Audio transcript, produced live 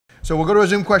So we'll go to a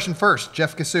Zoom question first.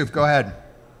 Jeff Kassouf, go ahead.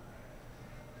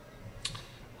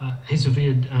 Hey,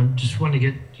 Sophia, just wanted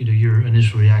to get your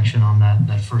initial reaction on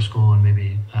that first goal, and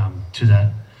maybe to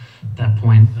that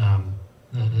point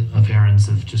of Aaron's,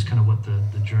 of just kind of what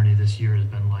the journey this year has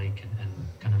been like, and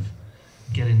kind of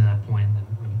getting to that point,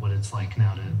 and what it's like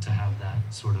now to have that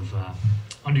sort of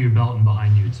under your belt and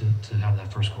behind you to have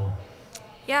that first goal.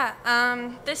 Yeah,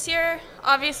 this year,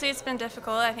 obviously it's been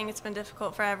difficult. I think it's been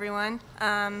difficult for everyone.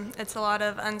 It's a lot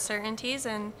of uncertainties,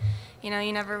 and you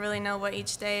never really know what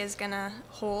each day is gonna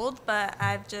hold, but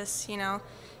I've just,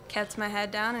 kept my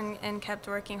head down and kept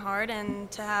working hard, and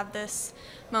to have this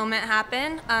moment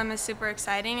happen is super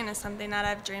exciting, and is something that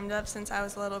I've dreamed of since I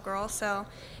was a little girl. So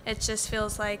it just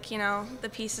feels like, the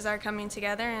pieces are coming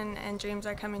together and dreams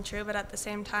are coming true, but at the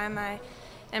same time I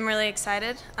am really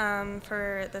excited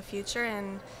for the future,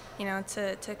 and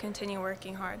to continue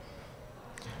working hard.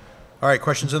 All right,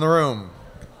 questions in the room.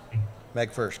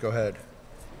 Meg first, go ahead.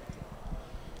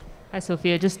 Hi,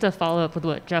 Sophia. Just to follow up with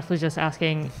what Jeff was just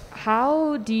asking,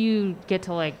 how do you get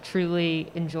to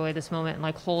truly enjoy this moment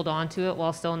and hold on to it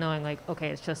while still knowing okay,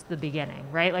 it's just the beginning,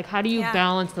 right? How do you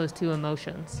balance those two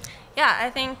emotions? Yeah, I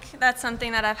think that's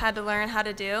something that I've had to learn how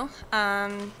to do,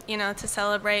 to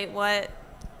celebrate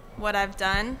what I've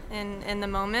done in the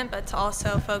moment, but to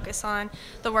also focus on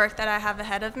the work that I have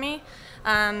ahead of me.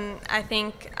 I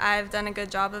think I've done a good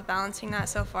job of balancing that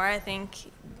so far. I think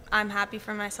I'm happy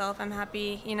for myself. I'm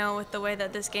happy, with the way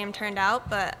that this game turned out,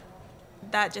 but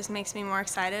that just makes me more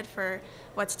excited for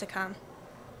what's to come.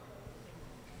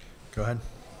 Go ahead.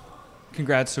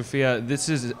 Congrats, Sophia.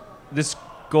 This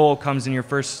goal comes in your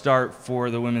first start for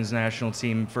the women's national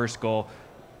team, first goal.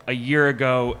 A year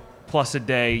ago, plus a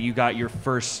day, you got your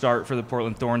first start for the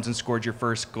Portland Thorns and scored your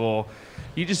first goal.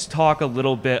 You just talk a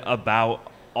little bit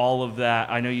about all of that.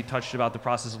 I know you touched about the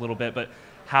process a little bit, but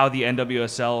how the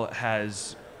NWSL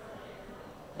has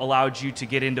allowed you to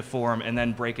get into form and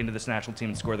then break into this national team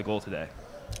and score the goal today.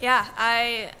 Yeah,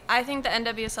 I think the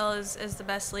NWSL is the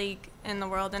best league in the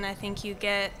world, and I think you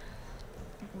get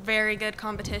very good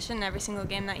competition in every single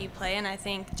game that you play, and I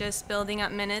think just building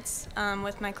up minutes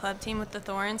with my club team, with the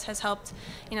Thorns, has helped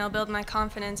build my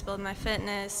confidence, build my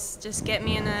fitness, just get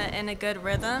me in a good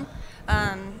rhythm,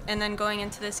 and then going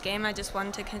into this game I just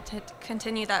wanted to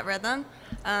continue that rhythm.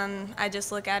 I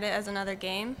just look at it as another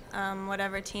game.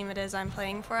 Whatever team it is I'm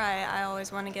playing for, I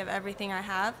always want to give everything I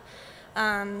have,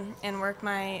 and work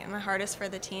my hardest for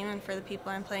the team and for the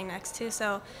people I'm playing next to.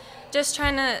 So just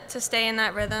trying to stay in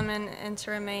that rhythm and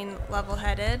to remain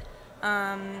level-headed,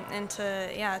 and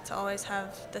to always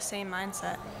have the same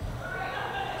mindset.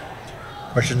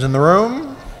 Questions in the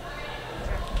room?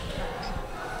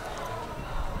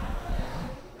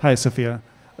 Hi, Sophia.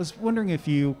 I was wondering if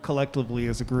you collectively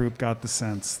as a group got the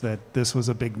sense that this was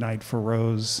a big night for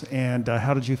Rose, and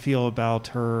how did you feel about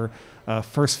her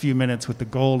first few minutes with the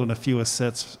goal and a few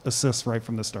assists right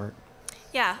from the start?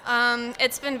 Yeah,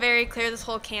 it's been very clear this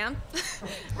whole camp.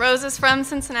 Rose is from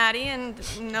Cincinnati, and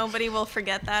nobody will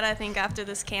forget that, I think, after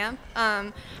this camp.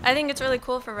 I think it's really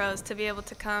cool for Rose to be able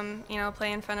to come,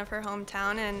 play in front of her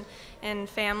hometown and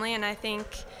family, and I think,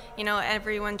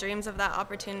 everyone dreams of that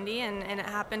opportunity, and it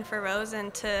happened for Rose,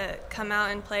 and to come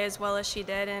out and play as well as she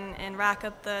did and rack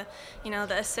up the,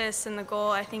 the assists and the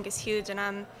goal, I think is huge, and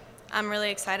I'm really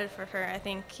excited for her. I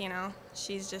think,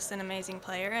 she's just an amazing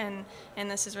player, and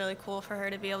this is really cool for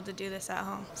her to be able to do this at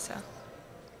home. So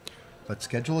let's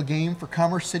schedule a game for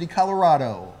Commerce City,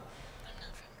 Colorado. I'm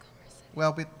not from Commerce City.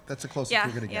 Well, that's the closest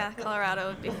we're going to get. Yeah, Colorado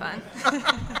would be fun.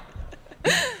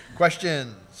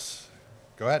 Questions?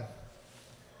 Go ahead.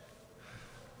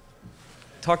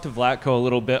 Talk to Vlatko a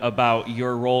little bit about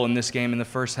your role in this game. In the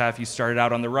first half, you started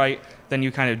out on the right, then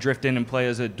you kind of drift in and play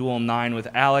as a dual 9 with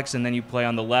Alex, and then you play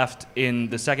on the left in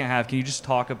the second half. Can you just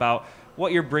talk about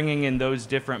what you're bringing in those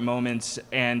different moments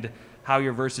and how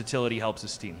your versatility helps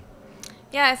this team?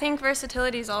 Yeah, I think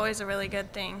versatility is always a really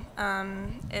good thing.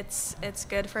 It's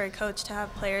good for a coach to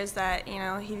have players that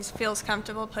he feels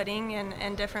comfortable putting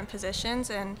in different positions,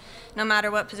 and no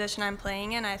matter what position I'm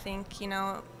playing in, I think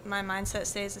my mindset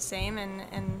stays the same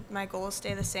and my goals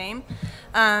stay the same.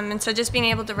 And so just being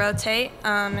able to rotate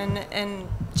and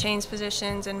change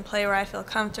positions and play where I feel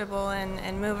comfortable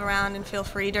and move around and feel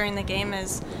free during the game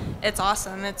it's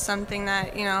awesome. It's something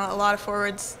that a lot of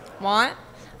forwards want.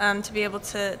 To be able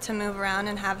to move around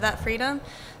and have that freedom.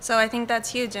 So I think that's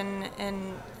huge,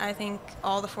 and I think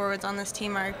all the forwards on this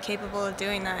team are capable of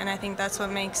doing that, and I think that's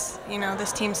what makes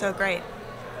this team so great.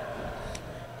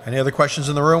 Any other questions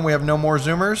in the room? We have no more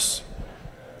Zoomers.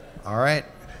 All right.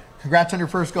 Congrats on your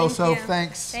first goal, Soph.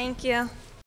 Thanks. Thank you.